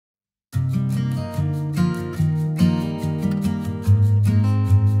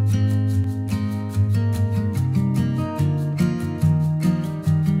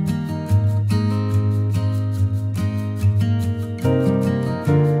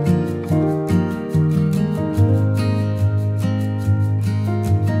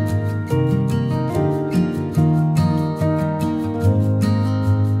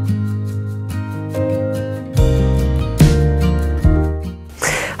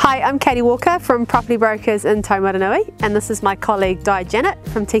Hi, I'm Katie Walker from Property Brokers in Taumaranui, and this is my colleague Di Janet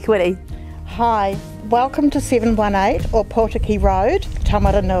from Tikawiti. Hi, welcome to 718 Opotiki Road,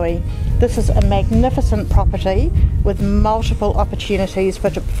 Taumaranui. This is a magnificent property with multiple opportunities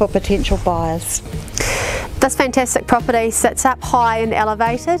for potential buyers. This fantastic property sits up high and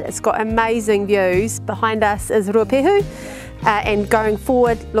elevated. It's got amazing views. Behind us is Ruapehu, and going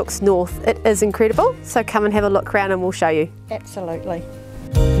forward looks north. It is incredible, so come and have a look around and we'll show you. Absolutely.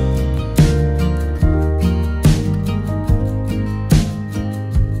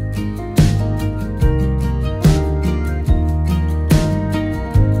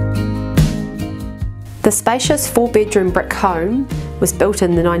 The spacious 4-bedroom brick home was built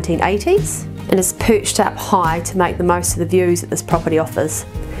in the 1980s and is perched up high to make the most of the views that this property offers.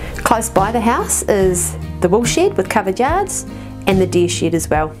 Close by the house is the wool shed with covered yards and the deer shed as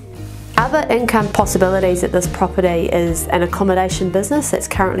well. Other income possibilities at this property is an accommodation business that's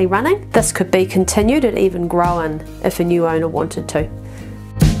currently running. This could be continued and even grown if a new owner wanted to.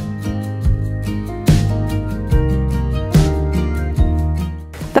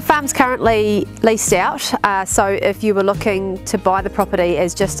 The farm's currently leased out, so if you were looking to buy the property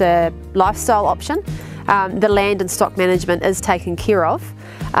as just a lifestyle option, the land and stock management is taken care of.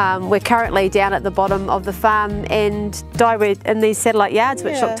 We're currently down at the bottom of the farm, and we're in these satellite yards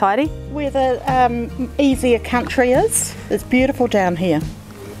which look tidy. Where the easier country is. It's beautiful down here.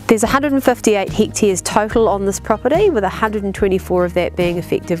 There's 158 hectares total on this property, with 124 of that being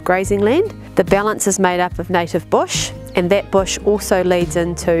effective grazing land. The balance is made up of native bush, and that bush also leads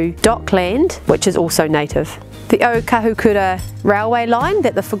into dockland, which is also native. The Okahukura railway line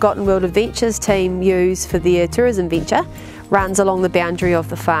that the Forgotten World Adventures team use for their tourism venture runs along the boundary of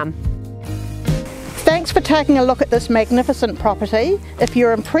the farm. Thanks for taking a look at this magnificent property. If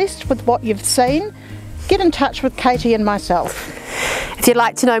you're impressed with what you've seen, get in touch with Katie and myself. If you'd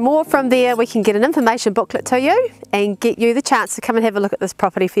like to know more from there, we can get an information booklet to you and get you the chance to come and have a look at this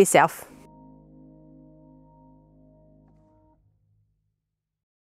property for yourself.